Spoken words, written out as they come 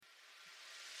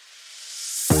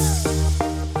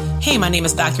Hey, my name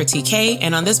is Dr. TK,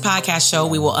 and on this podcast show,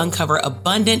 we will uncover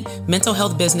abundant mental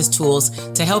health business tools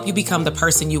to help you become the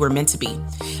person you were meant to be.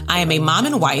 I am a mom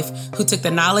and wife who took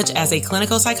the knowledge as a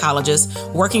clinical psychologist,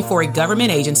 working for a government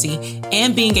agency,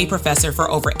 and being a professor for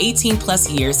over 18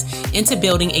 plus years into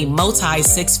building a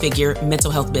multi-six-figure mental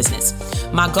health business.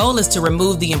 My goal is to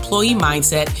remove the employee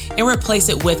mindset and replace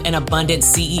it with an abundant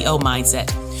CEO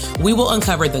mindset. We will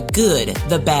uncover the good,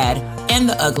 the bad, and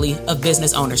the ugly of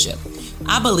business ownership.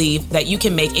 I believe that you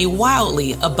can make a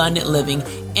wildly abundant living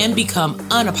and become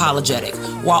unapologetic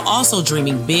while also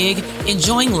dreaming big,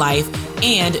 enjoying life,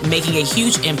 and making a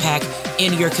huge impact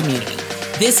in your community.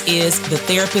 This is the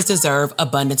Therapists Deserve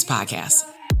Abundance podcast.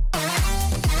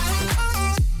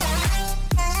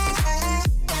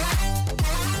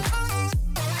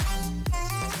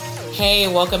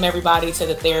 Hey, welcome everybody to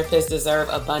the Therapists Deserve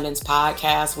Abundance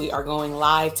podcast. We are going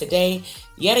live today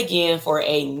yet again for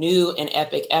a new and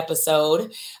epic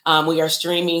episode. We are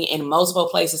streaming in multiple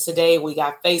places today. We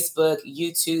got Facebook,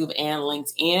 YouTube, and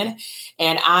LinkedIn.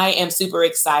 And I am super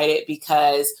excited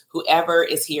because whoever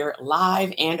is here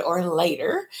live and or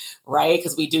later, right?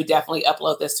 Because we do definitely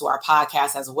upload this to our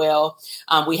podcast as well.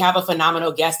 We have a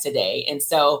phenomenal guest today. And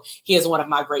so he is one of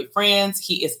my great friends.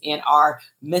 He is in our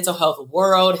mental health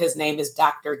world. His name is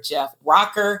Dr. Jeff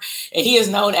Rocker, and he is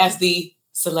known as the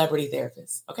celebrity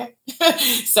therapist. Okay.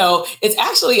 So it's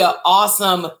actually an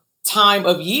awesome time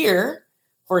of year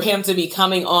for him to be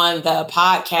coming on the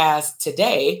podcast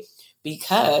today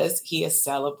because he is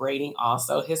celebrating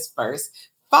also his first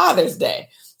Father's Day.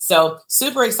 So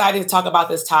super excited to talk about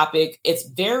this topic. It's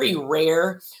very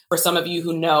rare for some of you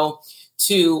who know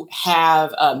to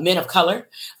have men of color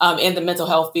in the mental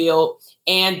health field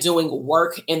and doing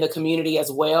work in the community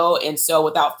as well. And so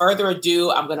without further ado,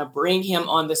 I'm going to bring him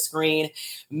on the screen.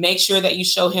 Make sure that you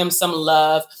show him some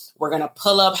love. We're going to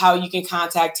pull up how you can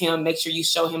contact him. Make sure you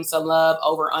show him some love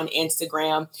over on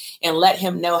Instagram and let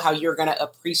him know how you're going to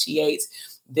appreciate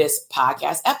this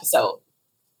podcast episode.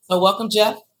 So welcome,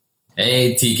 Jeff.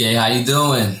 Hey, TK, how you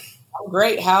doing? I'm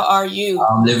great. How are you?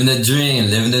 I'm living the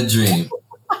dream.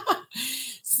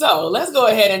 So let's go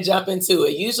ahead and jump into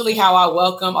it. Usually how I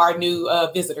welcome our new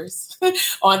visitors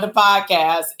on the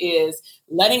podcast is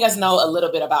letting us know a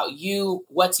little bit about you,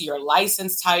 what's your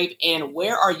license type, and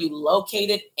where are you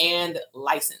located and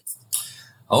licensed?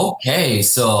 Okay,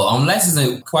 so I'm licensed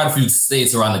in quite a few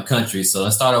states around the country. So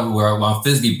let's start off where I'm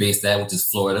physically based at, which is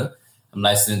Florida. I'm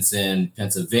licensed in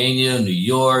Pennsylvania, New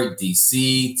York,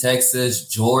 DC, Texas,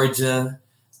 Georgia.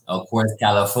 Of course,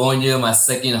 California, my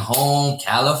second home,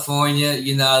 California.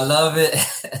 You know, I love it.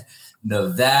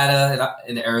 Nevada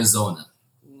and Arizona.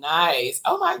 Nice.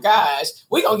 Oh my gosh.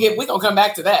 We're gonna come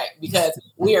back to that because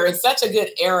we are in such a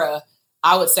good era,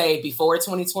 I would say, before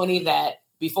 2020 that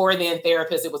before then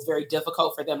therapists, it was very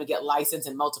difficult for them to get licensed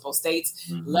in multiple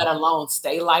states, let alone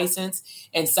stay licensed.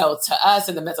 And so to us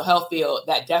in the mental health field,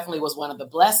 that definitely was one of the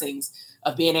blessings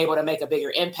of being able to make a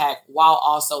bigger impact while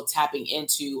also tapping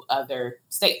into other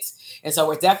states. And so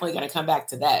we're definitely going to come back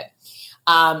to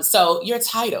that. So your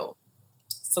title,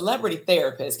 celebrity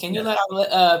therapist, can you let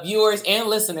our viewers and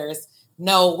listeners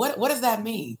know what does that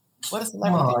mean? What is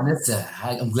celebrity?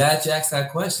 I'm glad you asked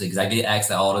that question because I get asked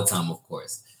that all the time, of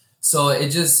course. So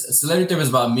celebrity therapist is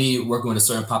about me working with a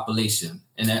certain population.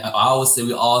 And I always say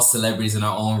we all celebrities in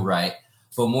our own right.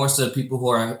 But more so people who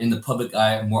are in the public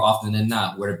eye more often than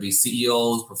not, whether it be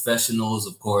CEOs, professionals,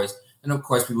 of course, and of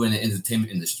course, people in the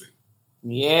entertainment industry.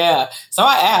 Yeah. So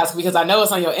I asked because I know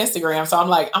it's on your Instagram. So I'm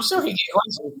like, I'm sure he get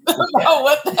questions about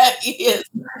what that is.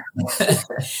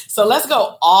 So let's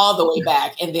go all the way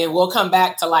back and then we'll come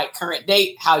back to like current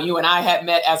date, how you and I had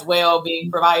met as well, being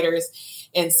providers.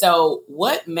 And so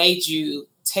what made you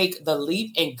take the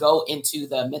leap and go into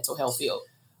the mental health field?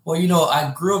 Well, you know,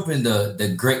 I grew up in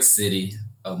the great city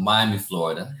of Miami,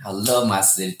 Florida. I love my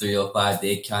city, 305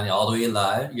 Dade County, all the way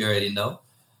alive. You already know.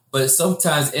 But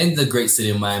sometimes in the great city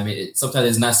of Miami, sometimes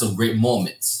there's not so great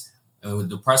moments. And with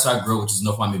the parts where I grew up, which is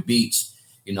North Miami Beach,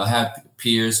 you know, I have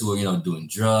peers who are, you know, doing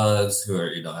drugs, who are,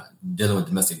 you know, dealing with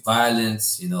domestic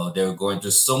violence. You know, they were going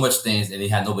through so much things and they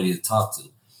had nobody to talk to.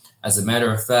 As a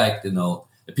matter of fact, you know,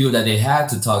 the people that they had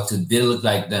to talk to didn't look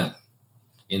like them.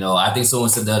 You know, I think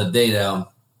someone said the other day that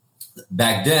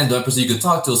back then, the only person you could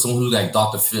talk to was someone who looked like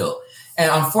Dr. Phil. And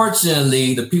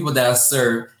unfortunately, the people that I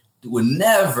served would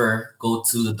never go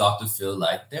to the Dr. Phil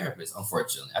like therapist,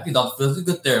 unfortunately. I think Dr. Phil is a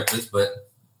good therapist, but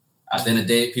at the end of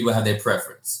the day, people have their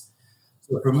preference.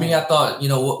 So for me, I thought, you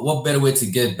know, what better way to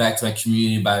get back to my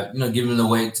community by, you know, giving them a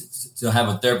way to have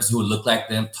a therapist who would look like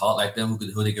them, talk like them,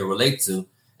 who they could relate to,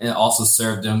 and also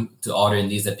serve them to all their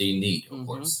needs that they need, of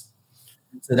course.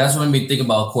 So that's what made me think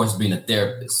about, of course, being a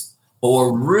therapist. But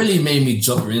what really made me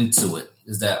jump into it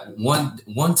is that one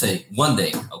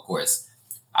day, of course,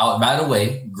 by the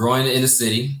way, growing in the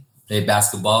city, played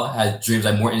basketball, had dreams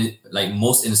like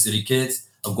most inner city kids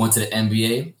of going to the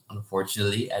NBA.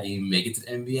 Unfortunately, I didn't even make it to the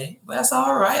NBA, but that's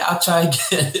all right. I'll try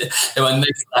again in my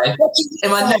next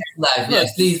life.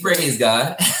 Yes, please praise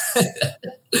God.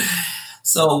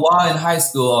 So while in high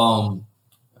school,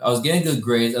 I was getting good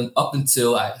grades, and up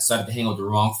until I started to hang out with the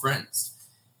wrong friends.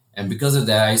 And because of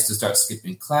that, I used to start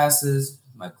skipping classes.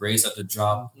 My grades started to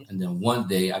drop. And then one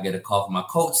day I get a call from my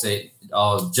coach say,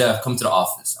 "Oh, Jeff, come to the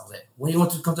office." I was like, "What do you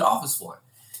want to come to the office for?"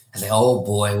 I was like, "Oh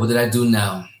boy, what did I do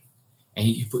now?" And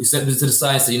he sent me to the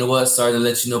side and said, "You know what? Sorry to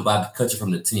let you know, but I cut you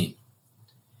from the team."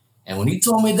 And when he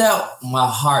told me that, my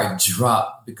heart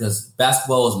dropped because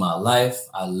basketball was my life.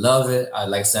 I love it.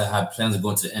 Like I said, I had plans of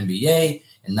going to the NBA,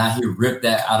 and now he ripped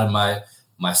that out of my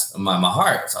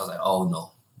heart. So I was like, "Oh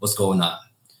no, what's going on?"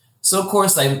 So, of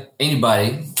course, like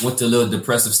anybody, went to a little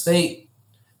depressive state,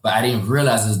 but I didn't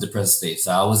realize it was a depressive state.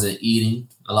 So I wasn't eating.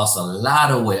 I lost a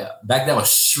lot of weight. Back then, I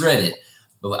was shredded.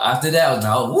 But after that,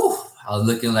 I was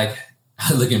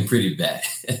looking pretty bad.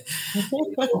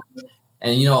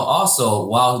 And, also,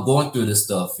 while going through this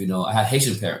stuff, I had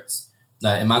Haitian parents.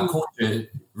 Now, in my culture,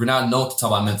 we're not known to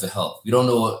talk about mental health. We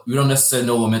don't necessarily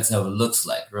know what mental health looks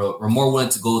like. We're more willing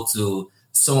to go to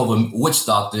some of a witch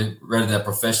doctor rather than a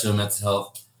professional mental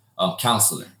health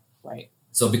counselor. Right.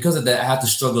 So because of that, I had to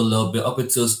struggle a little bit up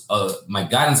until my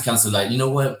guidance counselor, like, you know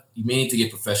what, you may need to get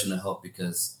professional help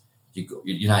because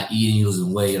you're not eating, you're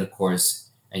losing weight, of course,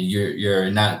 and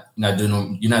you're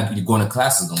going to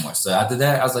classes no more. So after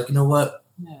that, I was like, you know what,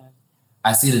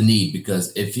 I see the need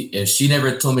because if she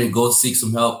never told me to go seek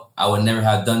some help, I would never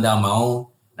have done that on my own.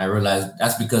 And I realized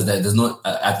that's because that there's no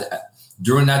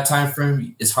during that time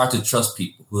frame, it's hard to trust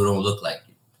people who don't look like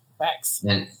you. Facts.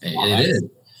 And it is.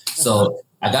 So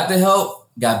I got the help,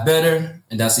 got better,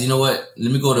 and that's, you know what,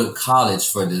 let me go to college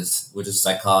for this, which is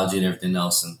psychology and everything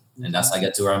else. And that's how I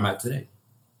got to where I'm at today.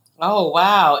 Oh,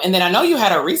 wow. And then I know you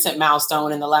had a recent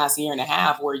milestone in the last year and a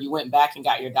half where you went back and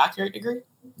got your doctorate degree.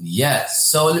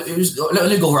 Yes. So let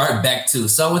me go right back to.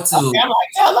 So I went to. Okay, I'm like,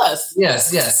 tell us.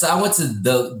 Yes. So I went to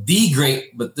the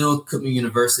great Bethune-Cookman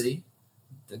University,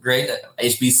 the great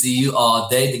HBCU all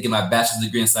day to get my bachelor's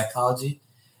degree in psychology.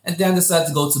 And then I decided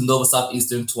to go to Nova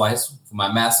Southeastern twice for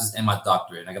my master's and my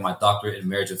doctorate. And I got my doctorate in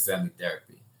marriage and family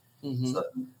therapy,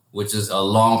 which is a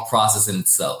long process in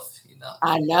itself.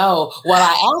 I know. Well,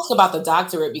 I asked about the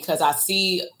doctorate because I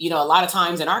see, a lot of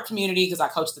times in our community, because I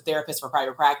coach the therapists for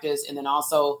private practice, and then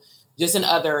also just in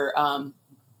other, I'm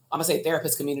going to say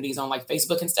therapist communities on like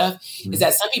Facebook and stuff, is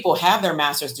that some people have their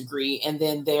master's degree and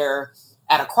then they're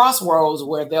at a crossroads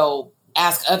where they'll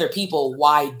ask other people,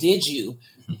 why did you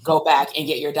go back and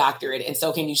get your doctorate? And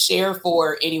so can you share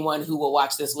for anyone who will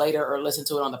watch this later or listen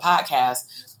to it on the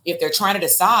podcast, if they're trying to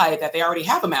decide that they already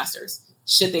have a master's,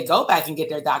 should they go back and get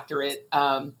their doctorate?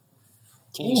 Can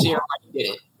you share why you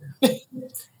did it?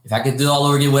 If I could do it all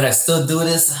over again, would I still do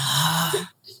this? I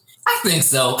think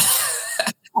so.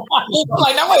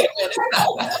 Like, no, wait a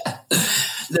minute.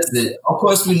 Listen, of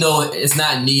course, we know it's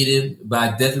not needed, but I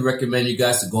definitely recommend you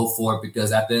guys to go for it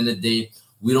because at the end of the day,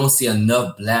 we don't see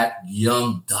enough Black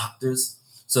young doctors.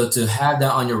 So to have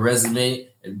that on your resume,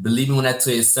 believe me when I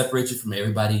tell you, it separates you from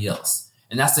everybody else.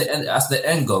 And that's the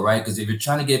end goal, right? Because if you're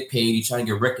trying to get paid, you're trying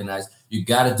to get recognized, you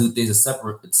got to do things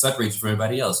that separate you from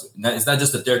everybody else. It's not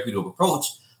just a therapeutic approach,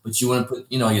 but you want to put,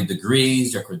 your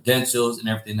degrees, your credentials, and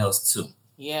everything else too.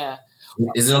 Yeah.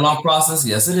 Is it a long process?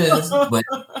 Yes, it is, but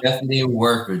definitely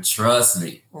worth it. Trust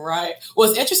me. Right. Well,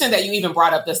 it's interesting that you even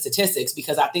brought up the statistics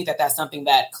because I think that that's something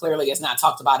that clearly is not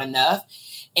talked about enough.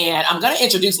 And I'm going to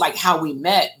introduce like how we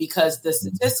met because the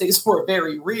statistics were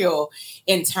very real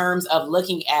in terms of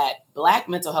looking at Black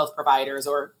mental health providers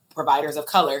or providers of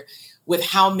color with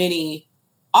how many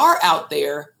are out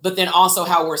there, but then also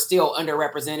how we're still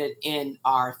underrepresented in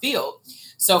our field.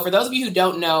 So for those of you who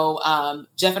don't know,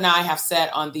 Jeff and I have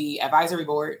sat on the advisory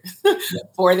board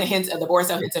for the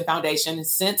Borisel Hinton Foundation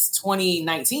since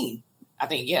 2019. I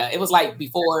think, it was like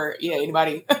before,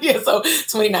 anybody. So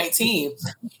 2019.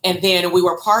 And then we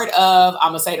were part of,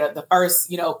 I'm going to say the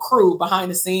first, crew behind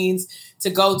the scenes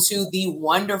to go to the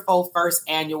wonderful first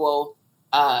annual,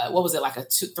 what was it, like a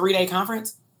 3-day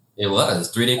conference? It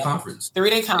was 3-day conference.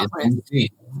 3-day conference.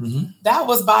 Mm-hmm. That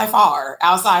was by far,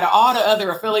 outside of all the other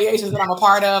affiliations that I'm a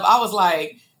part of, I was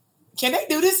like, can they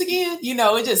do this again?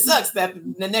 It just sucks that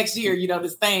the next year,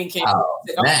 this thing came.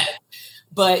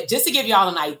 But just to give y'all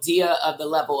an idea of the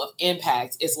level of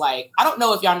impact, it's like, I don't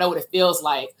know if y'all know what it feels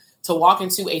like to walk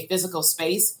into a physical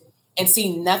space and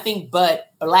see nothing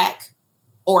but Black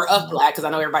or of Black, because I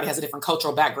know everybody has a different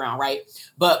cultural background, right?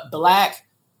 But Black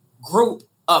group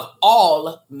of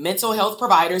all mental health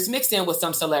providers mixed in with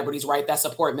some celebrities, right, that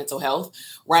support mental health,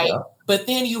 right? Yeah. But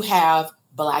then you have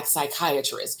Black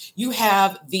psychiatrists. You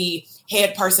have the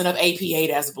head person of APA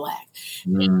that's Black.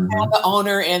 Mm-hmm. You have the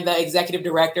owner and the executive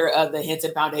director of the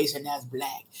Hinton Foundation that's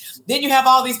Black. Then you have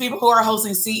all these people who are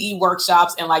hosting CE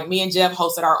workshops, and like me and Jeff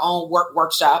hosted our own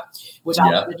workshop, which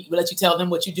I'll let you tell them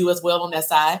what you do as well on that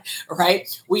side,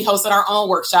 right? We hosted our own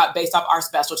workshop based off our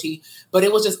specialty, but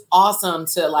it was just awesome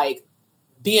to like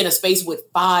be in a space with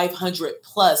 500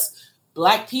 plus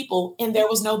Black people, and there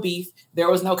was no beef. There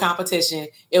was no competition.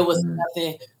 It was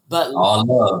nothing but all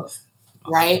love.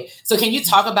 Right. So can you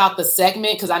talk about the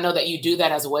segment? Because I know that you do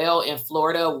that as well in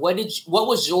Florida. What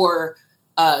was your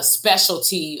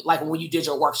specialty like when you did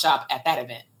your workshop at that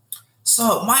event?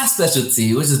 So my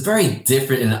specialty, which is very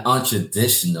different and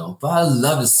untraditional, but I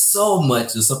love it so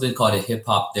much, is something called a hip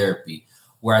hop therapy,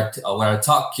 where I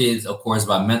talk kids, of course,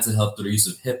 about mental health through the use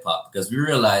of hip hop, because we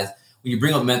realize when you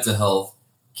bring up mental health,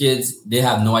 kids, they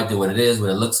have no idea what it is, what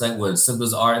it looks like, what the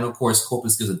symptoms are, and of course, coping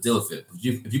skills to deal with it.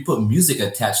 If you put music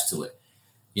attached to it,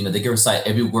 they can recite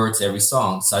every word to every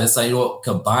song. So I decided,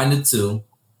 combine the two,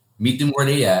 meet them where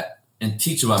they at, and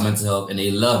teach them about mental health, and they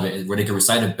love it, where they can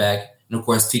recite it back, and of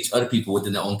course, teach other people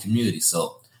within their own community.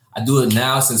 So I do it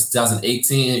now since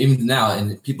 2018, even now,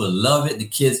 and people love it. The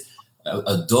kids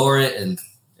adore it, and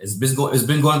it's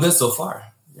been going good so far.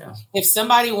 Yeah. If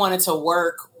somebody wanted to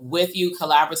work with you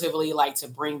collaboratively, like to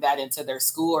bring that into their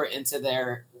school or into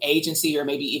their agency or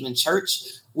maybe even church,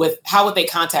 how would they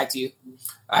contact you?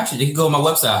 Actually, they can go to my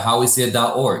website,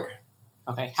 howweseeit.org.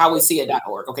 Okay,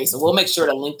 howweseeit.org. Okay, so we'll make sure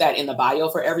to link that in the bio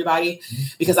for everybody,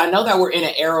 because I know that we're in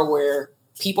an era where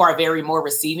people are very more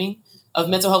receiving of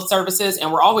mental health services,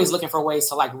 and we're always looking for ways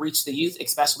to like reach the youth,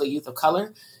 especially youth of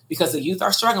color, because the youth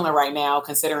are struggling right now,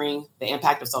 considering the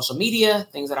impact of social media,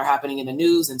 things that are happening in the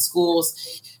news and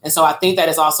schools. And so I think that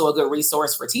is also a good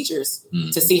resource for teachers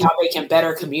to see how they can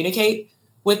better communicate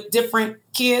with different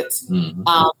kids,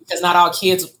 because not all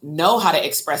kids know how to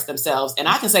express themselves. And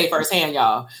I can say firsthand,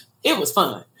 y'all, it was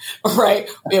fun, right?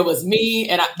 It was me,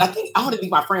 and I want to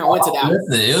think my friend went to that.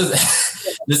 It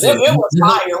was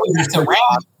fire. We had to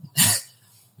rap.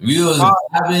 We was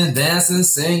rapping, dancing,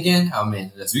 singing. I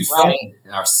mean, we felt it in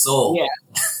our soul.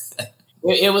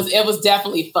 Yeah, it was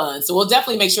definitely fun. So we'll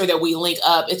definitely make sure that we link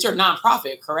up. It's your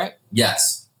nonprofit, correct?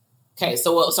 Yes. Okay,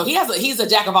 so he's a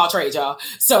jack of all trades, y'all.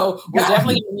 So we'll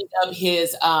definitely link up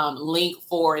his link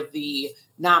for the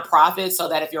nonprofit, so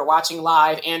that if you're watching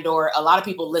live or a lot of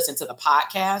people listen to the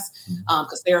podcast,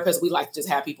 because therapists, we like to just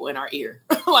have people in our ear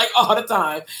like all the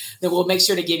time, then we'll make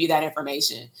sure to give you that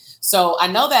information. So I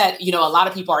know that, a lot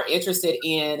of people are interested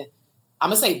in,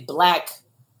 I'm going to say Black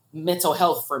mental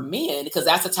health for men, because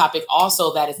that's a topic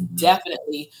also that is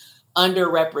definitely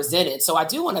underrepresented. So I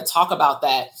do want to talk about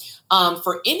that.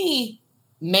 For any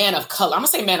man of color, I'm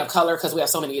going to say man of color because we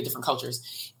have so many different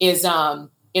cultures, is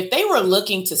if they were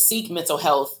looking to seek mental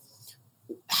health,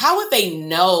 how would they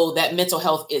know that mental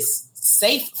health is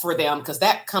safe for them? Because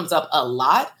that comes up a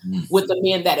lot with the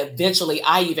men that eventually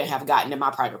I even have gotten in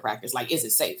my private practice. Like, is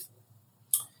it safe?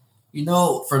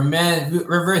 For men,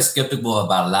 we're very skeptical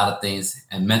about a lot of things,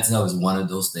 and mental health is one of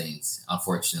those things,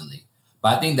 unfortunately.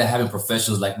 But I think that having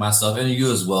professionals like myself and you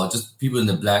as well, just people in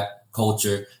the Black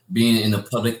culture, being in the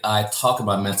public eye, talking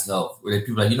about mental health, where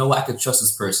people are like, I can trust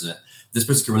this person. This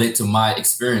person can relate to my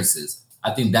experiences.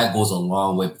 I think that goes a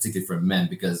long way, particularly for men,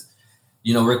 because,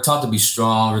 we're taught to be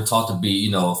strong. We're taught to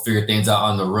be, figure things out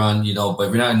on the run,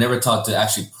 but we're never taught to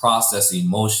actually process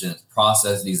emotions,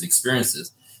 process these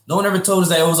experiences. No one ever told us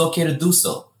that it was okay to do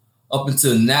so up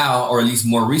until now, or at least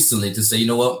more recently, to say,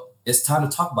 it's time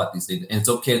to talk about these things. And it's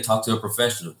okay to talk to a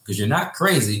professional, because you're not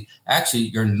crazy. Actually,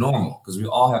 you're normal, because we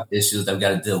all have issues that we got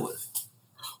to deal with.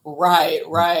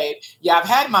 Right. Yeah, I've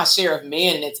had my share of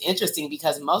men, and it's interesting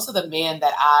because most of the men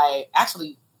that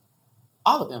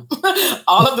all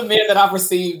of the men that I've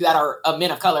received that are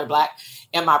men of color, Black,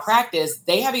 in my practice,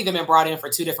 they have either been brought in for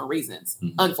two different reasons,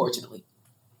 unfortunately.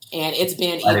 And it's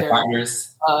been either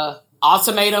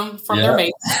ultimatum from their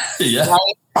mates, right?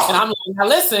 And I'm like, now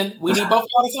listen, we need both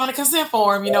parties on a consent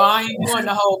form. I ain't doing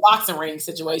the whole boxing ring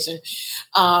situation.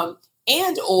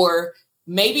 And or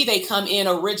maybe they come in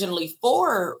originally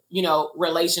for,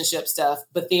 relationship stuff,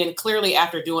 but then clearly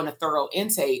after doing a thorough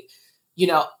intake,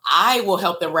 I will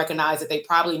help them recognize that they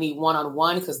probably need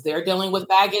one-on-one because they're dealing with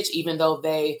baggage, even though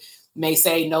they may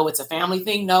say, no, it's a family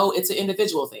thing. No, it's an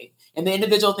individual thing. And the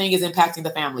individual thing is impacting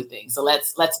the family thing. So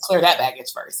let's clear that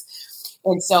baggage first.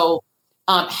 And so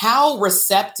how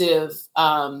receptive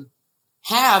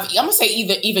have, I'm gonna say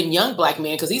even young Black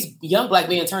men, because these young Black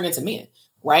men turn into men,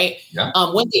 right? Yeah.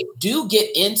 When they do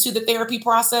get into the therapy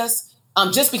process,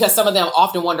 just because some of them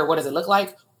often wonder, what does it look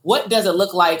like? What does it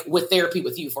look like with therapy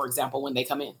with you, for example, when they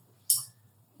come in?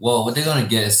 Well, what they're going to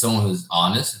get is someone who's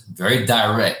honest, very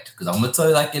direct, because I'm going to tell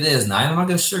you like it is. Now, I'm not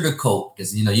going to sugarcoat,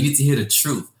 because, you need to hear the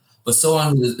truth. But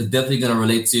someone who is definitely going to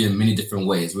relate to you in many different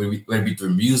ways, whether it be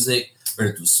through music,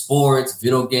 whether through sports,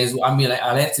 video games. I mean,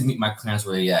 I like to meet my clients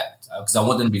where they're at, because I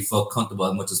want them to be feel comfortable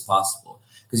as much as possible.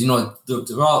 Because, to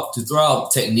throw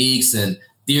out techniques and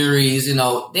theories, they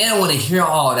don't want to hear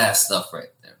all that stuff right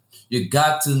there. You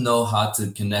got to know how to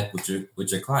connect with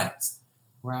your clients.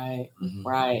 Right. Mm-hmm.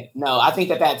 Right. No, I think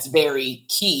that's very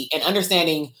key, and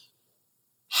understanding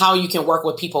how you can work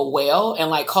with people well. And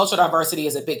like cultural diversity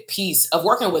is a big piece of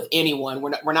working with anyone.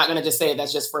 We're not going to just say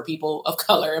that's just for people of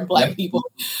color and Black people.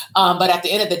 But at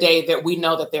the end of the day, that we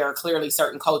know that there are clearly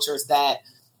certain cultures that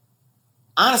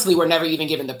honestly were never even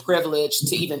given the privilege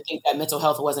to even think that mental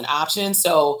health was an option.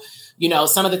 So,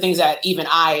 some of the things that even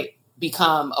I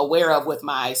become aware of with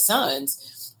my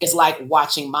sons is like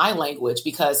watching my language,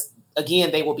 because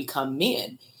again, they will become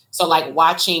men. So like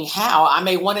watching how I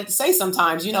may want to say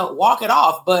sometimes, walk it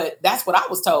off, but that's what I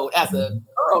was told as a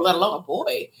girl, let alone a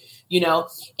boy,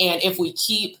 and if we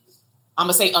keep, I'm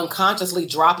going to say unconsciously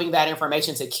dropping that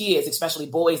information to kids, especially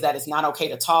boys, that it's not okay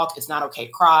to talk. It's not okay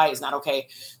to cry. It's not okay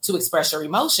to express your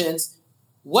emotions.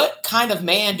 What kind of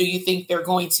man do you think they're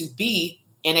going to be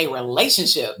in a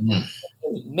relationship,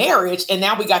 marriage? And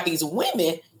now we got these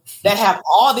women that have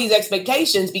all these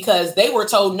expectations because they were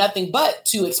told nothing but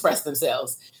to express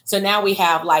themselves. So now we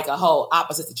have like a whole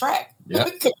opposite attract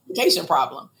communication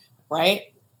problem,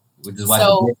 right? Which is why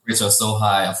divorce rates are so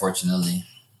high, unfortunately.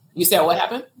 You said what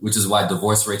happened? Which is why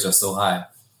divorce rates are so high.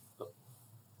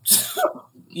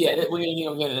 Yeah, we ain't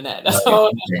gonna get into that.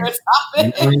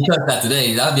 We touch that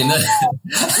today. That'd be nuts.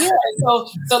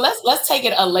 So let's take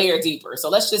it a layer deeper. So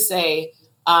let's just say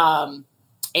a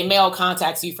male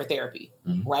contacts you for therapy,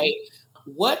 right?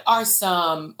 What are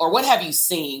some, or what have you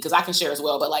seen? Because I can share as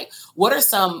well, but like, what are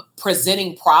some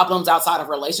presenting problems outside of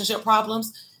relationship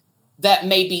problems that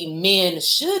maybe men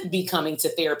should be coming to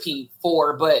therapy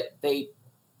for, but they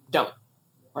don't,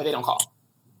 or they don't call?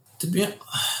 To be,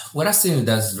 what I see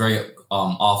that's very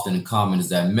often common is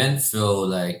that men feel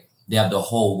like they have the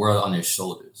whole world on their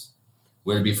shoulders,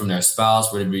 whether it be from their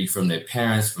spouse, whether it be from their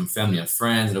parents, from family and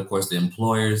friends, and of course the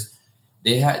employers.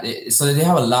 They have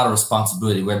a lot of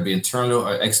responsibility, whether it be internal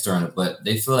or external, but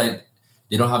they feel like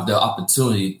they don't have the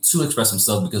opportunity to express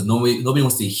themselves because nobody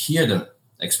wants to hear them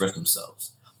express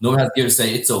themselves. Nobody has to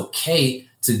say it's okay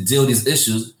to deal with these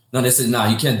issues. No, they say, no,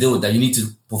 you can't deal with that. You need to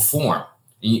perform.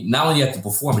 And not only you have to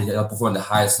perform, but you have to perform at the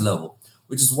highest level,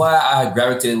 which is why I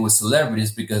gravitated with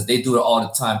celebrities, because they do it all the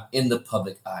time in the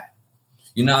public eye.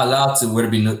 You're not allowed to, whether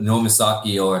it be Naomi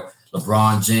Saki or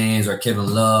LeBron James or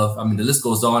Kevin Love. I mean, the list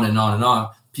goes on and on and on.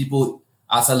 People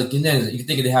outside looking in, you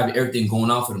think they have everything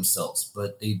going on for themselves,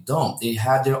 but they don't. They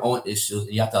have their own issues.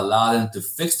 And you have to allow them to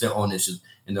fix their own issues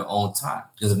in their own time.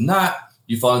 Because if not,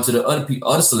 you fall into the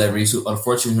other celebrities who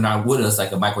unfortunately are not with us,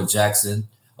 like a Michael Jackson,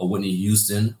 a Whitney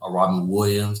Houston, a Robin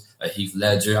Williams, a Heath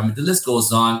Ledger. I mean, the list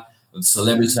goes on. The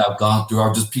celebrities who have gone through,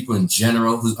 or just people in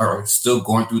general who are still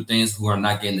going through things, who are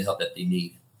not getting the help that they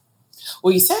need.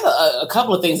 Well, you said a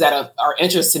couple of things that are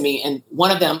interest to me, and one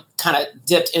of them kind of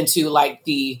dipped into like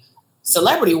the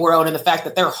celebrity world and the fact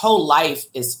that their whole life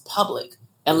is public.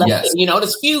 And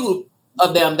there's few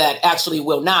of them that actually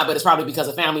will not, but it's probably because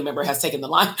a family member has taken the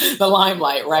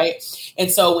limelight, right?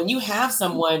 And so when you have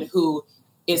someone who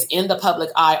is in the public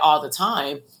eye all the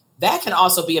time, that can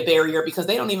also be a barrier because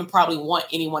they don't even probably want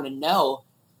anyone to know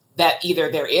that either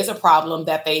there is a problem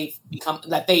that they've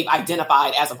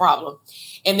identified as a problem.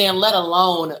 And then let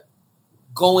alone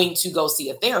going to go see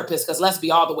a therapist, because let's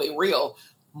be all the way real.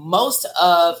 Most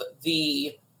of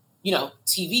the,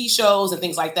 TV shows and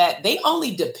things like that, they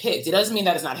only depict, it doesn't mean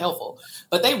that it's not helpful,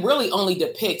 but they really only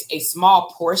depict a small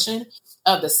portion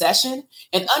of the session.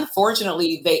 And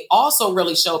unfortunately, they also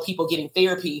really show people getting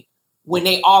therapy when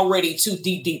they already too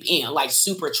deep in, like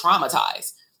super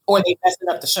traumatized, or they messing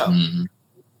up the show,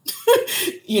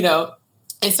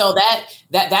 And so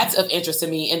that's of interest to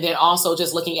me. And then also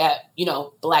just looking at,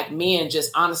 Black men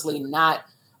just honestly not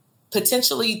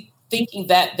potentially thinking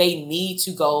that they need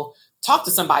to go talk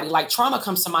to somebody. Like trauma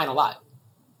comes to mind a lot.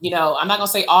 I'm not going to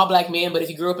say all Black men, but if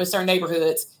you grew up in certain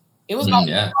neighborhoods, it was about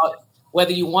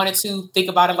whether you wanted to think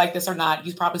about it like this or not,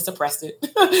 you probably suppressed it,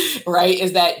 right?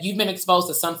 Is that you've been exposed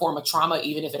to some form of trauma,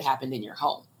 even if it happened in your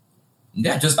home.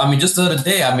 Yeah, just the other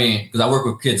day, because I work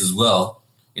with kids as well,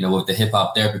 with the hip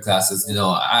hop therapy classes,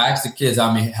 I asked the kids,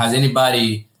 has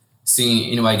anybody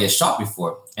seen anybody get shot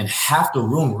before, and half the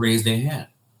room raised their hand.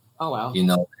 Oh wow.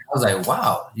 I was like,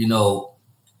 wow,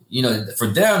 for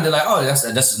them, they're like, oh,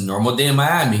 that's a normal day in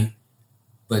Miami.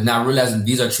 But not realizing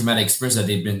these are traumatic experiences that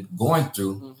they've been going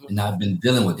through and not been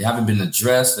dealing with. They haven't been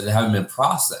addressed, or they haven't been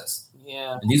processed.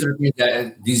 Yeah. And these are the things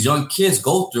that these young kids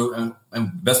go through.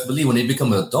 And best believe when they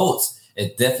become adults,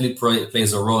 it definitely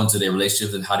plays a role into their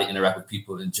relationships and how they interact with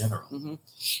people in general. Mm-hmm.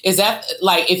 Is that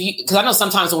like, because I know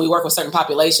sometimes when we work with certain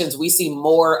populations, we see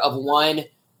more of one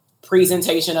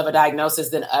presentation of a diagnosis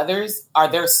than others. Are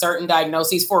there certain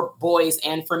diagnoses for boys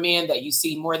and for men that you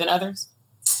see more than others?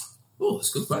 Oh,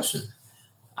 that's a good question.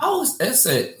 I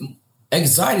say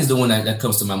anxiety is the one that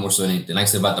comes to mind more so than anything. Like I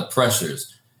said about the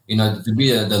pressures, to be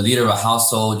the leader of a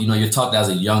household, you're taught that as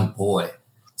a young boy.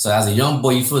 So as a young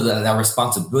boy, you feel that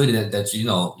responsibility that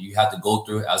you have to go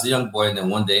through as a young boy, and then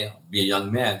one day be a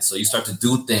young man. So you start to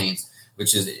do things,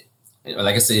 which is,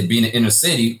 like I said, being an inner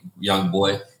city young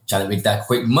boy, trying to make that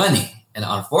quick money. And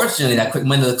unfortunately, that quick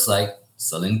money looks like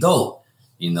selling dope.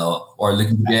 Or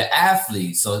looking to be an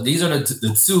athlete. So these are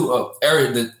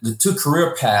the two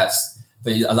career paths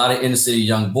for a lot of inner city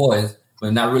young boys,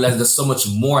 but not realizing there's so much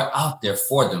more out there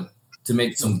for them to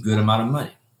make some good amount of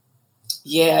money.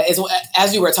 Yeah,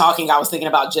 as you were talking, I was thinking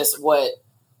about just where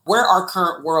our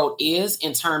current world is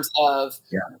in terms of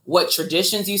what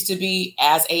traditions used to be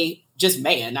as a just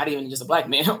man, not even just a black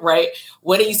man, right?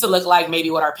 What it used to look like, maybe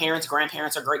what our parents,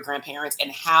 grandparents, or great grandparents,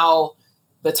 and how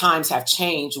the times have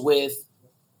changed with,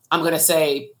 I'm going to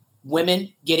say,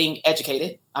 women getting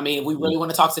educated. I mean, we really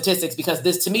want to talk statistics because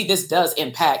this does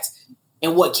impact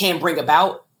and what can bring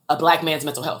about a black man's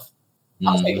mental health.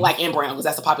 I'll say black and brown because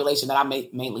that's the population that I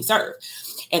mainly serve.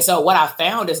 And so what I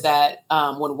found is that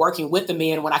when working with the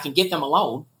men, when I can get them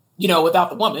alone, without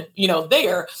the woman,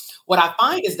 what I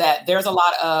find is that there's a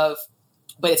lot of,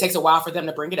 but it takes a while for them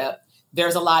to bring it up.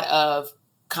 There's a lot of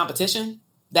competition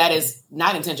that is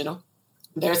not intentional.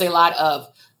 There's a lot of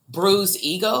bruised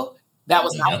ego that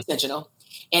was not intentional.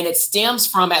 And it stems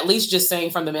from, at least just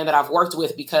saying from the men that I've worked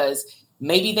with, because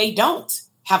maybe they don't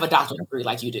have a doctorate degree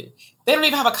like you do. They don't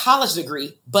even have a college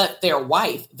degree, but their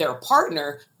wife, their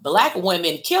partner, black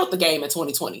women killed the game in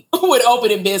 2020 with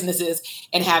opening businesses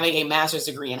and having a master's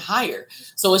degree and higher.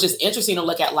 So it's just interesting to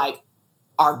look at like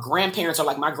our grandparents or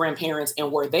like my grandparents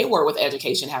and where they were with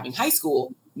education, having high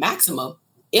school maximum,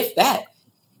 if that.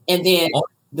 And then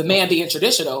the man being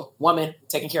traditional, woman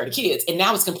taking care of the kids. And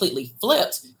now it's completely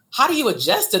flipped. How do you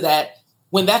adjust to that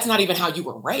when that's not even how you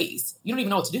were raised? You don't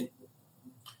even know what to do.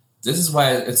 This is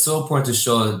why it's so important to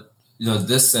show,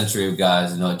 this century of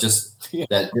guys,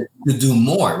 that to do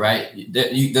more, right? There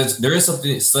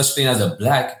is such thing as a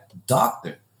black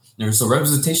doctor. So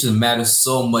representation matters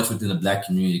so much within the black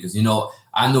community because,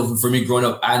 I know for me growing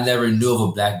up, I never knew of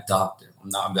a black doctor.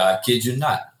 I kid you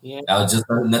not. Yeah. That was just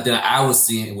nothing I was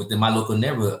seeing within my local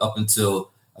neighborhood up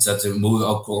until I started to move,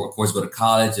 of course, go to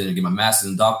college and get my master's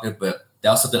and doctorate. But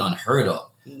that was something unheard of.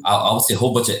 I would see a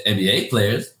whole bunch of NBA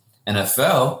players,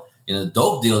 NFL,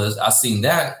 dope dealers. I've seen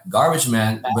that, garbage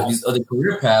man, but these other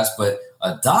career paths. But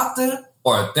a doctor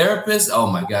or a therapist, oh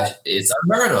my gosh, it's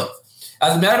unheard of.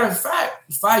 As a matter of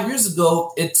fact, 5 years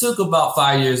ago, it took about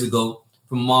 5 years ago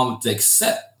for mom to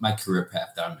accept my career path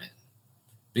that I'm in.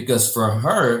 Because for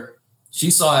her, she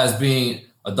saw as being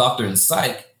a doctor in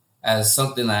psych as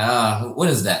something like, what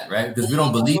is that, right? Because we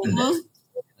don't believe in this.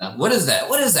 What is that?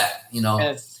 What is that?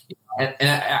 Yes. And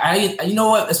I you know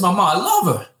what? It's my mom. I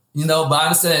love her, but I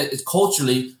understand it's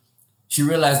culturally, she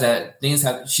realized that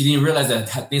she didn't realize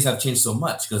that things have changed so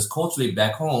much because culturally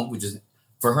back home, which is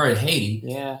for her in Haiti,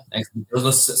 there was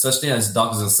no such thing as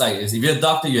doctors in psych. If you're a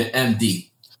doctor, you're an MD.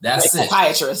 That's it.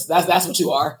 Psychiatrist. That's what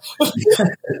you are.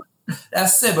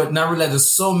 That's it. But not realize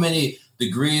there's so many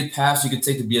degree paths you could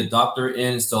take to be a doctor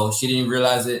in. So she didn't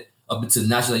realize it up until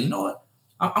now. She's like, you know what?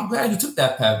 I'm glad you took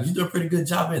that path, but you do a pretty good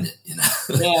job in it.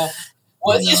 Yeah.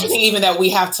 Well, it's interesting even that we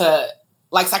have to,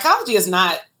 like, psychology is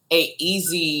not a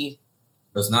easy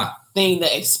thing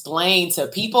to explain to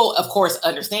people. Of course,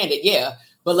 understand it, yeah,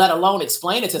 but let alone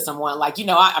explain it to someone. Like,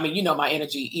 my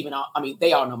energy,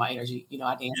 they all know my energy,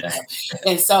 I dance.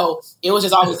 And so it was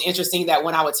just always interesting that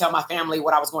when I would tell my family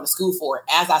what I was going to school for,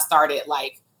 as I started,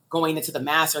 like, going into the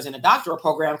master's and the doctorate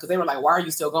program, because they were like, why are you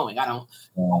still going?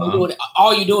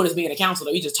 All you're doing is being a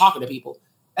counselor. You're just talking to people.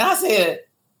 And I said,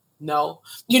 no,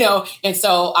 and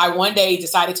so I one day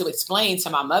decided to explain to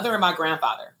my mother and my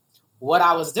grandfather what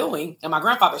I was doing. And my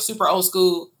grandfather's super old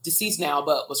school, deceased now,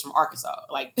 but was from Arkansas.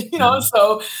 Like,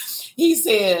 so he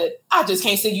said, I just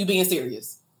can't see you being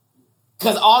serious.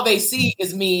 Because all they see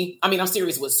is me. I mean, I'm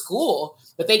serious with school,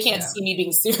 but they can't see me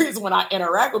being serious when I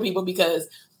interact with people because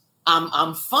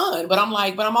I'm fun, but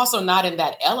I'm also not in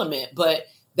that element.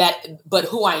 But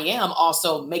who I am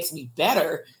also makes me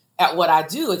better at what I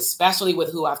do, especially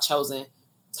with who I've chosen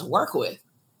to work with.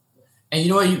 And you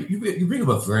know what? You bring up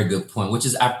a very good point, which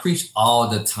is I preach all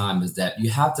the time, is that you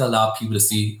have to allow people to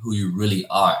see who you really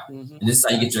are. Mm-hmm. And this is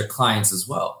how you get your clients as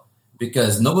well.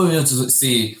 Because nobody wants to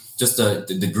see just the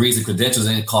degrees and credentials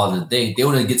and call it a day. They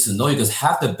want to get to know you, because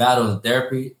half the battle in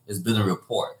therapy is building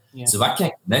rapport. Yeah. So if I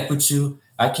can't connect with you,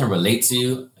 I can't relate to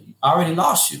you, I already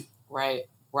lost you. Right.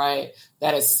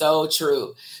 That is so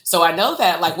true. So I know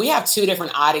that like we have two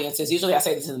different audiences. Usually I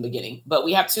say this in the beginning, but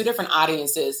we have two different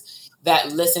audiences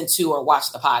that listen to or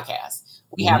watch the podcast.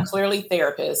 We have clearly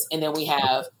therapists, and then we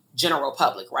have general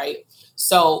public, right?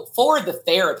 So for the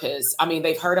therapists, I mean,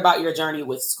 they've heard about your journey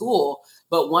with school,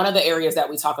 but one of the areas that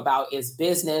we talk about is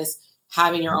business,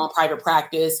 having your own private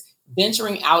practice,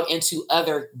 venturing out into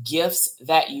other gifts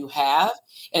that you have.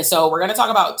 And so we're going to talk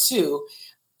about two.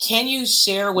 Can you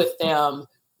share with them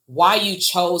why you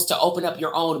chose to open up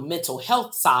your own mental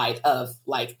health side of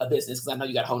like a business? Because I know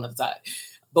you got a whole nother side.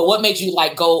 But what made you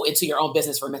like go into your own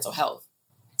business for mental health?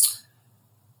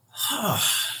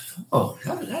 Oh,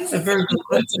 that's a very good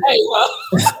question.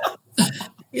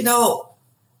 You know,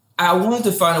 I wanted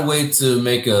to find a way to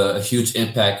make a huge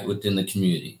impact within the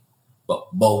community,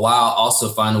 but while also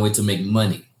find a way to make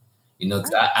money. You know,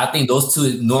 I think those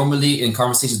two normally in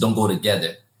conversations don't go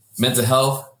together. Mental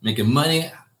health, making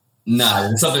money.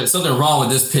 Nah, there's something wrong with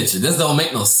this picture. This don't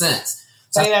make no sense.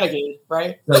 Say that again,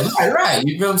 right? Right.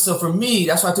 You feel me? So for me,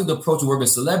 that's why I took the approach of working with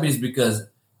celebrities, because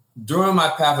during my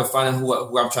path of finding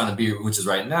who I'm trying to be, which is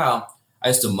right now, I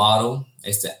used to model, I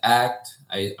used to act,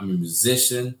 I'm a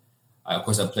musician. Of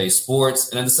course, I play sports.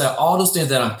 And I decided all those things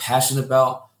that I'm passionate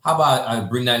about, how about I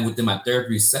bring that within my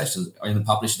therapy sessions or in the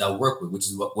population that I work with, which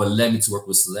is what led me to work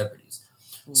with celebrities.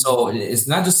 Mm-hmm. So it's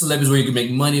not just celebrities where you can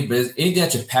make money, but it's anything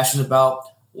that you're passionate about.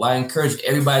 What I encourage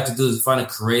everybody to do is find a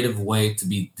creative way to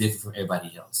be different from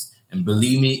everybody else. And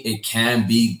believe me, it can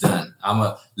be done. I'm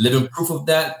a living proof of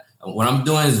that. What I'm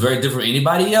doing is very different from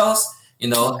anybody else, you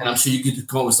know, and I'm sure you could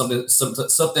come up with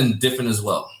something different as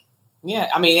well. Yeah,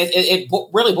 I mean, it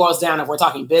really boils down, if we're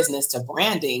talking business, to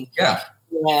branding. Yeah.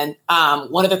 And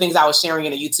one of the things I was sharing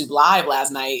in a YouTube Live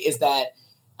last night is that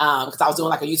because I was doing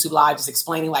like a YouTube Live just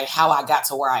explaining like how I got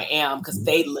to where I am, because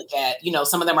they look at, you know,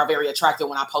 some of them are very attractive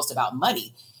when I post about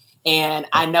money. And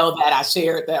I know that I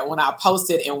shared that when I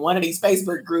posted in one of these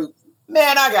Facebook groups,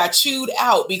 man, I got chewed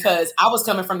out because I was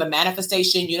coming from the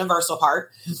manifestation universal part.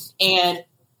 And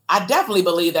I definitely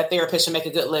believe that therapists should make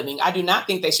a good living. I do not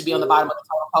think they should be on the bottom of the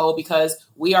totem pole, because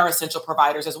we are essential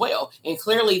providers as well. And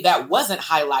clearly that wasn't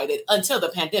highlighted until the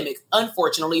pandemic,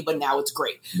 unfortunately, but now it's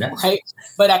great, right?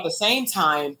 But at the same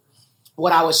time,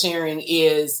 what I was sharing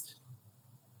is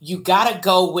you got to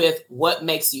go with what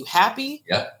makes you happy,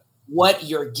 what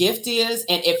your gift is.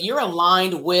 And if you're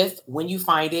aligned with, when you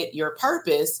find it, your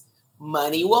purpose,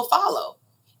 money will follow.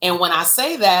 And when I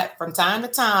say that, from time to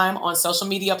time on social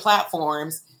media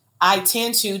platforms, I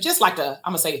tend to, just like I'm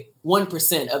going to say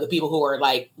 1% of the people who are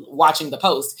like watching the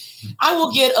post, I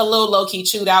will get a little low-key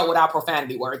chewed out without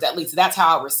profanity words. At least that's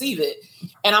how I receive it.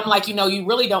 And I'm like, you know, you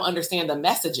really don't understand the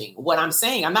messaging. What I'm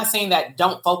saying, I'm not saying that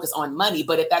don't focus on money,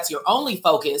 but if that's your only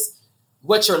focus,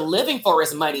 what you're living for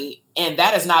is money, and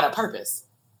that is not a purpose.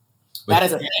 That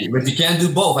is a thing. But you can't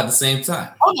do both at the same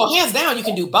time. Oh, no, hands down, you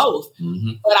can do both.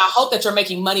 Mm-hmm. But I hope that you're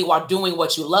making money while doing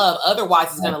what you love. Otherwise,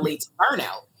 it's going to lead to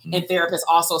burnout. Mm-hmm. And therapists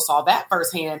also saw that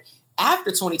firsthand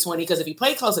after 2020, because if you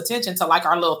pay close attention to like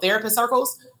our little therapist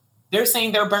circles, they're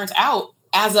saying they're burnt out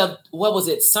as of,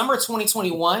 summer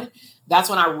 2021. That's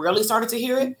when I really started to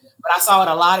hear it. But I saw it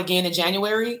a lot again in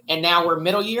January. And now we're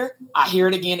middle year. I hear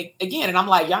it again. And I'm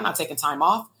like, y'all not taking time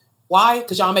off. Why?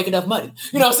 Because y'all make enough money.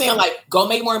 You know what I'm saying? Like, go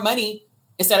make more money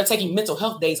instead of taking mental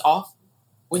health days off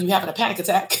when you're having a panic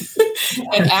attack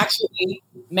and actually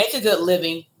make a good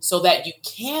living so that you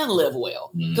can live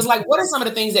well. Because like, what are some of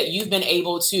the things that you've been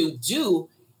able to do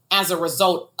as a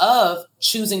result of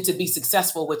choosing to be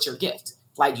successful with your gift?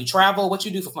 Like, you travel, what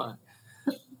you do for fun?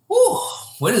 Ooh,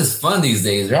 what is fun these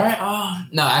days, right?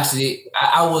 No, actually,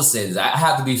 I will say this. I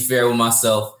have to be fair with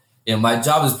myself. And my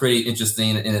job is pretty interesting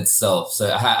in itself.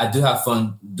 So I do have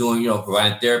fun doing,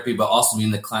 providing therapy, but also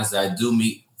meeting the clients that I do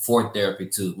meet for therapy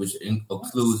too, which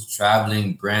includes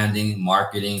traveling, branding,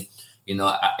 marketing.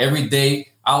 Every day,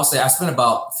 I would say I spend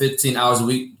about 15 hours a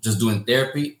week just doing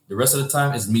therapy. The rest of the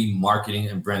time is me marketing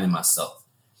and branding myself.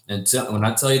 And when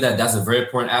I tell you that, that's a very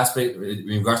important aspect in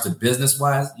regards to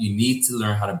business-wise. You need to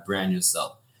learn how to brand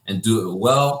yourself and do it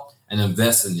well and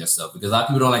invest in yourself, because a lot of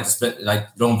people don't like to spend,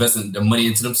 don't invest in their money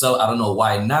into themselves. I don't know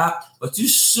why not, but you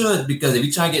should, because if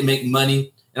you're trying to make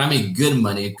money, And I make good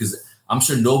money because I'm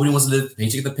sure nobody wants to live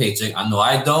paycheck to paycheck. I know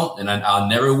I don't, and I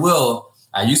never will.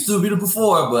 I used to be it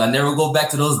before, but I never go back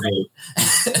to those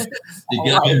days.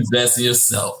 You got to invest in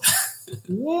yourself.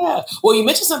 Yeah. Well, you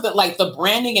mentioned something like the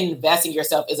branding and investing in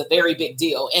yourself is a very big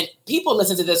deal. And people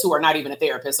listen to this who are not even a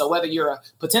therapist. So whether you're a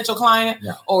potential client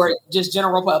or just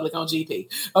general public on GP,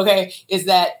 okay, is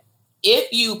that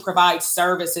if you provide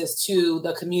services to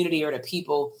the community or to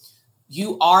people,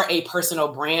 you are a personal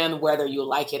brand, whether you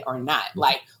like it or not.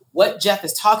 Like what Jeff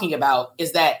is talking about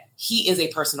is that he is a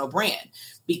personal brand.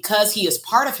 Because he is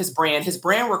part of his brand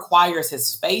requires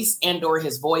his face and or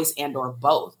his voice and or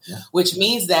both, which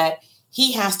means that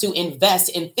he has to invest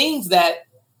in things that,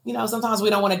 you know, sometimes we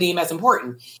don't want to deem as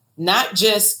important, not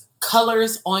just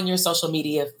colors on your social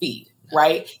media feed,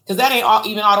 right? Because that ain't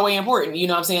even all the way important, you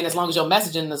know what I'm saying, as long as your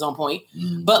messaging is on point.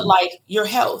 But like your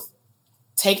health,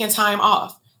 taking time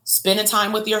off, spending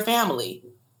time with your family,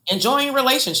 enjoying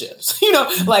relationships, you know,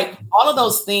 like all of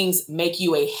those things make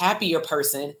you a happier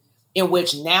person, in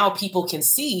which now people can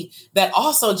see that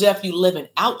also, Jeff, you living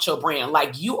out your brand.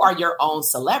 Like you are your own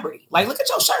celebrity. Like, look at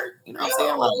your shirt. You know what I'm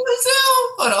saying?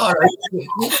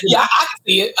 Like, yeah, I can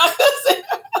see it.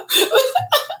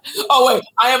 Oh, wait,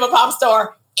 I am a pop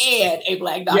star and a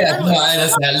Black doctor. Yeah,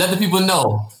 let the people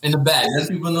know in the back. Let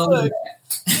the people know.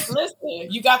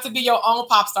 Listen, you got to be your own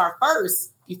pop star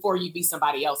first before you be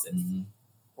somebody else's.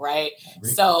 Right?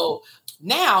 So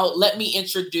now let me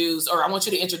introduce, or I want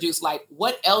you to introduce, like,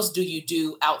 what else do you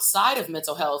do outside of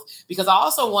mental health? Because I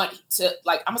also want to,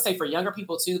 like, I'm gonna say for younger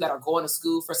people too, that are going to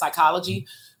school for psychology,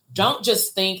 don't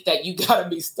just think that you gotta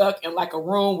be stuck in like a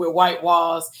room with white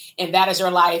walls and that is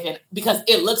your life. And because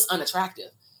it looks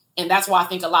unattractive. And that's why I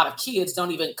think a lot of kids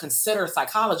don't even consider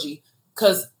psychology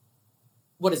because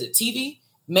what is it? TV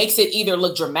makes it either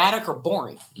look dramatic or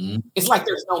boring. It's like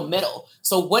there's no middle.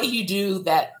 So what do you do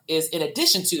that is in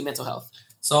addition to mental health?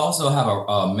 So I also have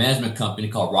a management company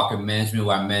called Rocket Management,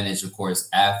 where I manage, of course,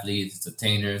 athletes,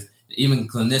 entertainers, even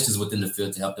clinicians within the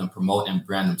field to help them promote and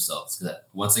brand themselves. Because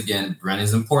once again, branding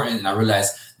is important. And I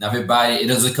realize not everybody, it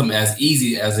doesn't come as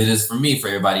easy as it is for me, for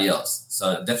everybody else.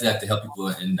 So definitely have to help people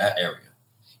in that area.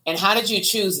 And how did you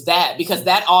choose that? Because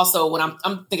that also, when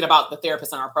I'm thinking about the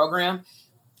therapists in our program,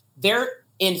 they're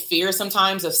in fear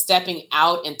sometimes of stepping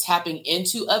out and tapping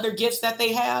into other gifts that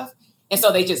they have. And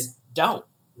so they just don't.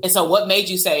 And so what made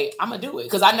you say, I'm going to do it?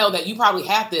 Because I know that you probably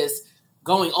had this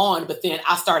going on, but then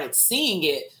I started seeing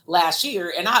it last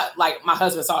year. And I, like, my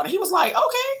husband saw it. And he was like,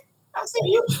 okay, I see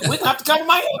you. We're going to have to come to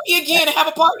Miami again and have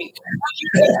a party.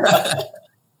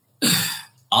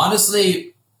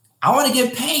 Honestly, I want to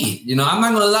get paid. You know, I'm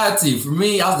not going to lie to you. For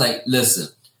me, I was like, listen,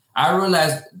 I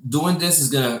realized doing this is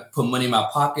going to put money in my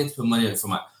pockets, put food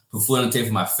on the table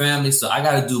for my family. So I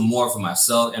got to do more for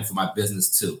myself and for my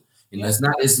business too. You know,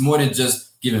 it's more than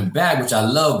just giving back, which I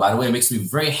love, by the way. It makes me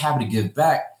very happy to give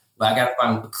back, but I got to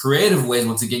find creative ways.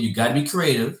 Once again, you got to be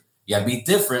creative. You got to be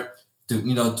different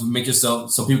to make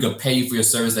yourself so people can pay you for your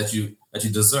service that you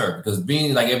deserve. Because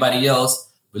being like everybody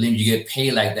else, believe me, you get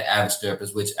paid like the average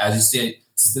therapist, which, as you said,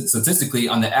 statistically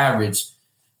on the average,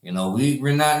 you know,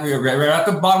 we're at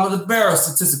the bottom of the barrel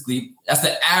statistically. That's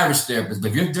the average therapist.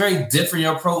 But if you're very different in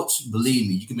your approach, believe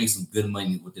me, you can make some good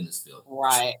money within this field.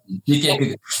 Right. She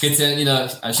can contend, you know,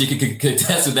 she can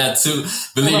contest with that too.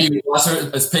 Believe me, watch her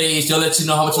page. She'll let you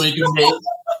know how much money you can make.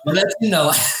 She'll let you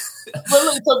know. But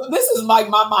look, so this is like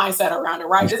my mindset around it,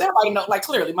 right? Because everybody know, like,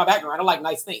 clearly my background, I like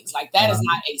nice things. Like that is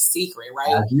not a secret,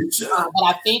 right? But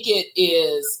I think it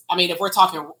is. I mean, if we're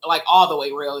talking like all the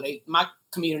way real, my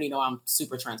community know I'm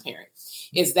super transparent.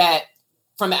 Is that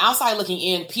from the outside looking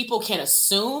in, people can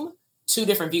assume two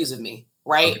different views of me,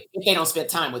 right? Okay. If they don't spend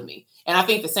time with me. And I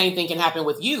think the same thing can happen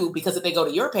with you, because if they go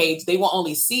to your page, they will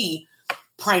only see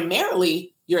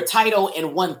primarily your title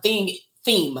and one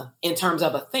theme in terms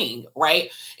of a thing,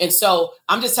 right? And so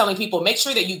I'm just telling people, make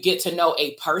sure that you get to know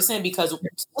a person, because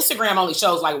Instagram only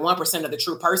shows like 1% of the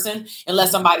true person,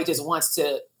 unless somebody just wants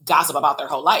to gossip about their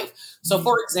whole life. So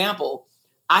for example,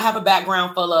 I have a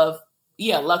background full of,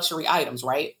 luxury items,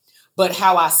 right? But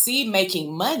how I see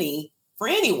making money for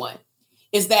anyone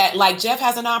is that, like, Jeff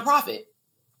has a nonprofit.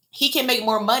 He can make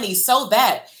more money so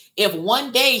that if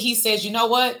one day he says, you know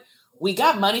what, we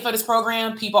got money for this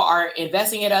program, people are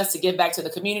investing in us to give back to the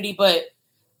community, but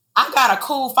I got a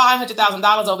cool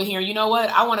 $500,000 over here. You know what?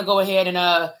 I want to go ahead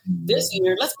and this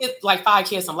year, let's get like 5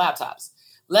 kids some laptops.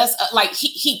 Let's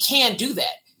he can do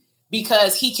that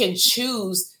because he can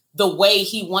choose the way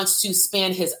he wants to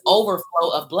spend his overflow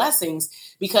of blessings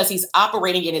because he's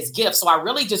operating in his gift. So I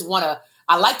really just want to,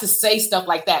 I like to say stuff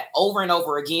like that over and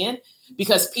over again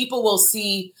because people will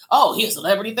see, oh, he's a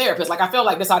celebrity therapist. Like, I feel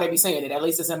like that's how they be saying it. At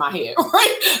least it's in my head,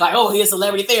 right? Like, oh, he's a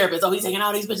celebrity therapist. Oh, he's taking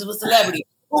all these pictures with celebrity.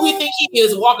 Who we think he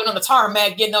is walking on the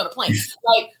tarmac, getting on the plane?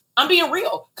 Like, I'm being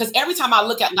real. Because every time I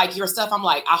look at like your stuff, I'm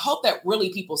like, I hope that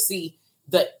really people see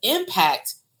the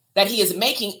impact that he is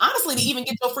making, honestly, to even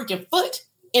get your freaking foot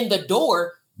in the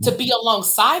door to be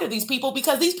alongside of these people,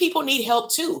 because these people need help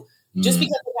too. Just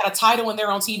because they got a title and they're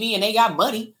on TV and they got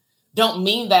money don't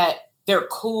mean that they're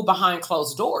cool behind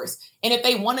closed doors. And if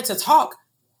they wanted to talk,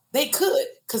 they could,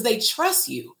 because they trust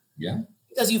you. Yeah.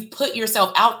 Because you've put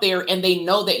yourself out there and they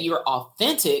know that you're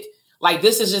authentic. Like,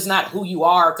 this is just not who you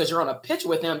are because you're on a picture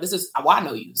with them. This is how I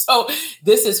know you. So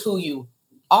this is who you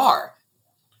are.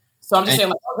 So I'm just saying,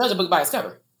 like, don't judge a book by its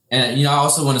cover. And, I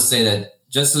also want to say that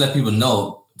just to let people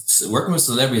know, working with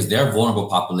celebrities, they're a vulnerable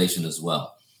population as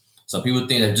well. So people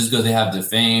think that just because they have the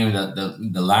fame,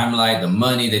 the limelight, the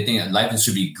money, they think that life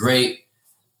should be great.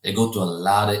 They go through a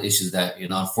lot of issues that,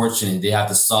 unfortunately, they have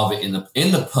to solve it in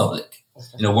the public.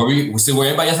 Where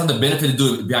everybody else has the benefit to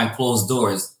do it behind closed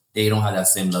doors, they don't have that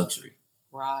same luxury.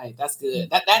 Right. That's good.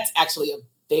 That's actually a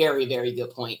very, very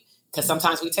good point. Because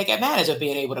sometimes we take advantage of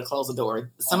being able to close the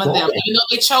door. Some of them,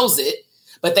 they chose it,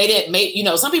 but they didn't make,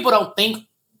 some people don't think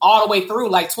all the way through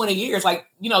like 20 years. Like,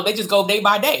 they just go day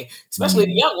by day, especially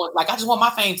the young ones. Like, I just want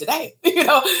my fame today,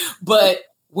 but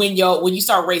when you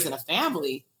start raising a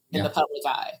family in the public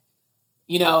eye,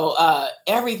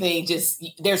 everything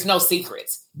there's no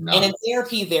secrets. No. And in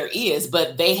therapy there is,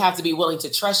 but they have to be willing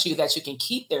to trust you that you can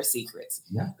keep their secrets.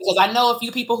 Yeah. Because I know a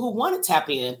few people who want to tap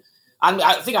in.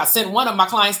 I think I sent one of my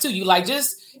clients to you, like,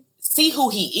 just see who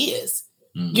he is.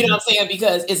 Mm-hmm. You know what I'm saying?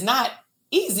 Because it's not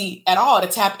easy at all to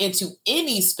tap into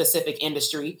any specific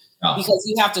industry because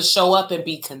you have to show up and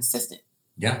be consistent.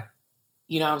 Yeah.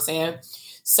 You know what I'm saying?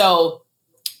 So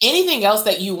anything else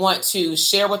that you want to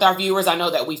share with our viewers? I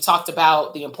know that we've talked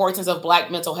about the importance of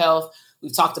Black mental health.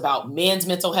 We've talked about men's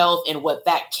mental health and what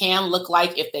that can look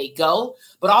like if they go,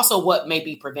 but also what may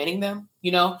be preventing them.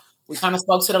 We kind of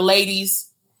spoke to the ladies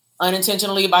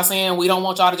unintentionally by saying, we don't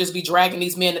want y'all to just be dragging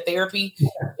these men to therapy.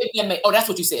 Yeah. That's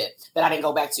what you said that I didn't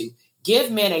go back to.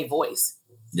 Give men a voice.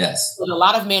 Yes. But a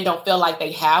lot of men don't feel like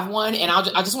they have one. And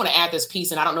I just want to add this piece.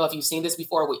 And I don't know if you've seen this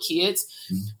before with kids.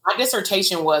 Mm-hmm. My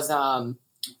dissertation was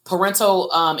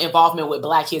parental involvement with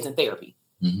Black kids in therapy.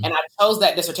 Mm-hmm. And I chose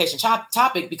that dissertation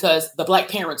topic because the Black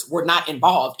parents were not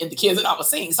involved in the kids that I was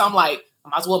seeing. So I'm like, I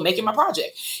might as well make it my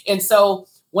project. And so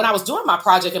when I was doing my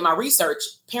project and my research,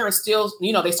 parents still,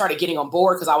 they started getting on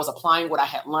board because I was applying what I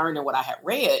had learned and what I had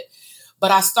read. But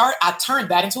I turned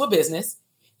that into a business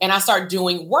and I started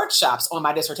doing workshops on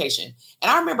my dissertation.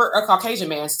 And I remember a Caucasian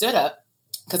man stood up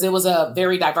because it was a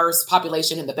very diverse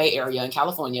population in the Bay Area in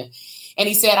California. And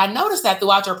he said, I noticed that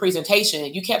throughout your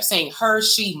presentation, you kept saying her,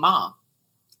 she, mom.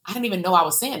 I didn't even know I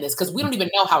was saying this because we don't even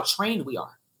know how trained we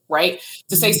are, right?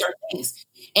 To say certain things.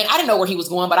 And I didn't know where he was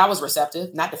going, but I was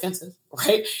receptive, not defensive,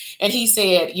 right? And he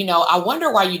said, I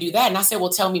wonder why you do that. And I said,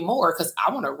 well, tell me more because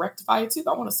I want to rectify it too.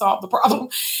 I want to solve the problem.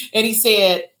 And he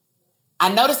said,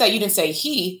 I noticed that you didn't say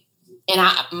he. And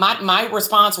my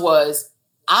response was,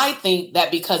 I think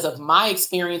that because of my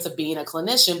experience of being a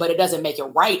clinician, but it doesn't make it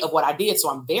right of what I did. So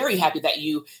I'm very happy that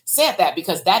you said that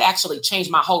because that actually changed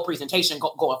my whole presentation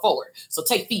going forward. So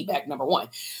take feedback, number one.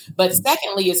 But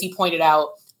secondly, as he pointed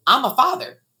out, I'm a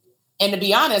father. And to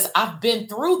be honest, I've been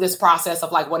through this process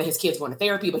of like one of his kids going to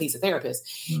therapy, but he's a therapist.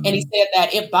 Mm-hmm. And he said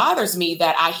that it bothers me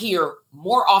that I hear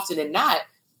more often than not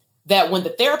that when the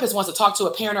therapist wants to talk to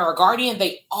a parent or a guardian,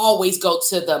 they always go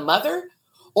to the mother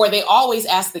or they always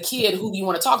ask the kid, who do you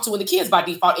want to talk to? And the kids by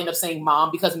default end up saying mom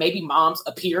because maybe moms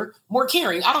appear more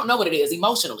caring. I don't know what it is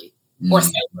emotionally or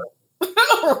safer,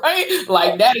 right?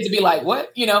 Like daddy to be like,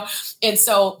 what? And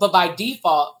so, but by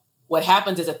default, what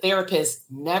happens is a therapist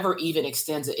never even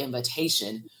extends an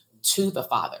invitation to the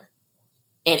father.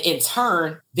 And in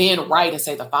turn, then write and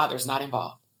say the father's not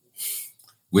involved.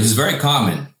 Which is very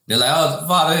common. They're like, oh, the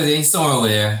father ain't somewhere over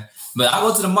there. But I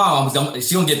go to the mom,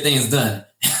 she gonna get things done.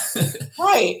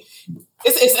 Right.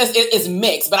 It's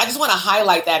mixed, but I just want to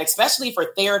highlight that, especially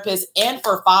for therapists and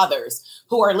for fathers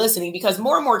who are listening, because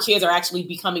more and more kids are actually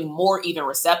becoming more even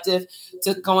receptive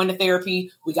to going to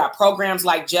therapy. We got programs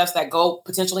like Jeff's that go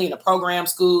potentially into program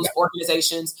schools,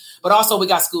 organizations, but also we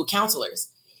got school counselors.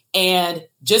 And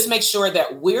just make sure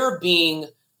that we're being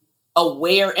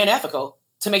aware and ethical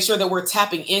to make sure that we're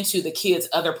tapping into the kids'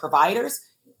 other providers,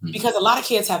 because a lot of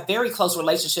kids have very close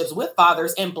relationships with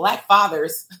fathers, and Black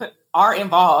fathers are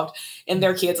involved in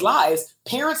their kids' lives.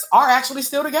 Parents are actually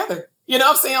still together. You know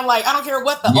what I'm saying? Like, I don't care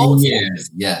what the old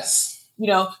years. Yes.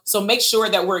 So make sure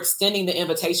that we're extending the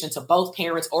invitation to both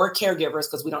parents or caregivers,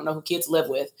 because we don't know who kids live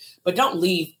with, but don't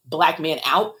leave Black men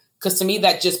out. Because to me,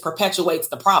 that just perpetuates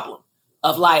the problem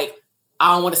of like,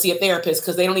 I don't want to see a therapist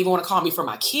because they don't even want to call me for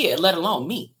my kid, let alone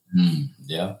me.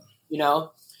 Yeah.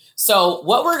 So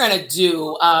what we're going to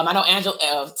do, I know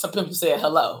Angela, some people said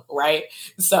hello, right?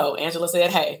 So Angela said,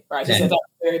 hey, right? She said that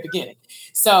at the very beginning.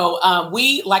 So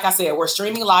like I said, we're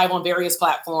streaming live on various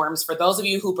platforms. For those of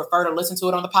you who prefer to listen to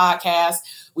it on the podcast,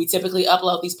 we typically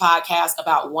upload these podcasts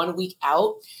about 1 week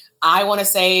out. I want to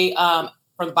say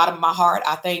from the bottom of my heart,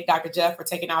 I thank Dr. Jeff for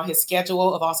taking out his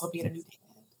schedule of also being a new dad.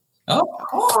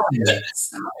 Oh,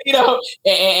 yes.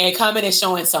 And coming and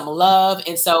showing some love.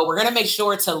 And so we're going to make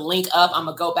sure to link up. I'm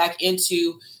going to go back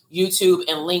into YouTube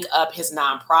and link up his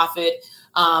nonprofit.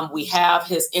 We have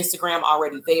his Instagram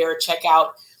already there. Check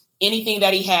out anything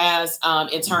that he has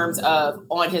in terms of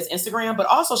on his Instagram, but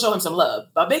also show him some love.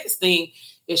 My biggest thing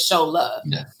is show love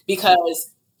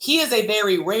because he is a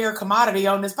very rare commodity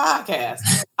on this podcast.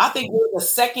 I think we're the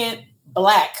second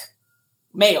Black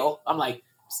male. I'm like,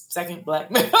 second Black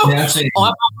male. That's a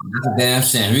damn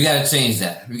shame. We got to change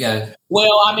that.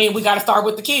 Well, I mean, we got to start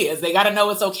with the kids. They got to know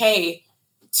it's okay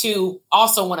to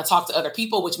also want to talk to other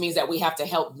people, which means that we have to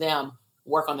help them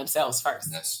work on themselves first.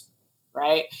 Yes.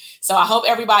 Right. So I hope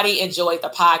everybody enjoyed the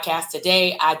podcast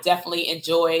today. I definitely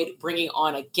enjoyed bringing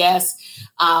on a guest.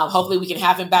 Hopefully we can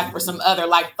have him back for some other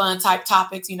like fun type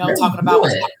topics, talking about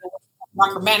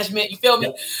market management. You feel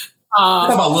me?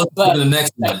 Talk about the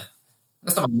next one.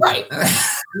 Right.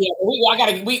 Yeah,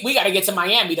 we gotta get to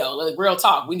Miami though. Like, real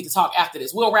talk. We need to talk after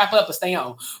this. We'll wrap up and stay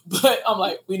on. But I'm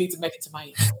like, we need to make it to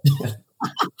Miami.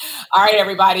 All right,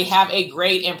 everybody. Have a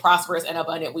great and prosperous and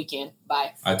abundant weekend.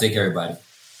 Bye. All right, take care, everybody.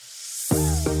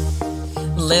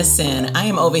 Listen, I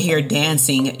am over here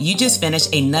dancing. You just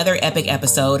finished another epic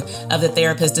episode of the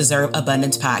Therapists Deserve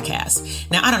Abundance podcast.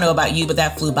 Now, I don't know about you, but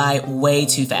that flew by way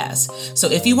too fast. So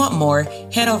if you want more,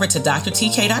 head over to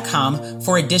drtk.com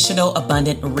for additional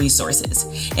abundant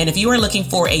resources. And if you are looking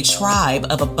for a tribe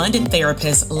of abundant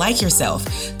therapists like yourself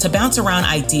to bounce around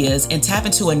ideas and tap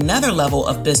into another level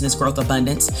of business growth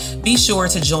abundance, be sure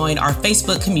to join our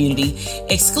Facebook community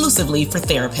exclusively for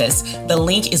therapists. The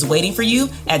link is waiting for you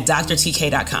at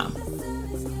drtk.com.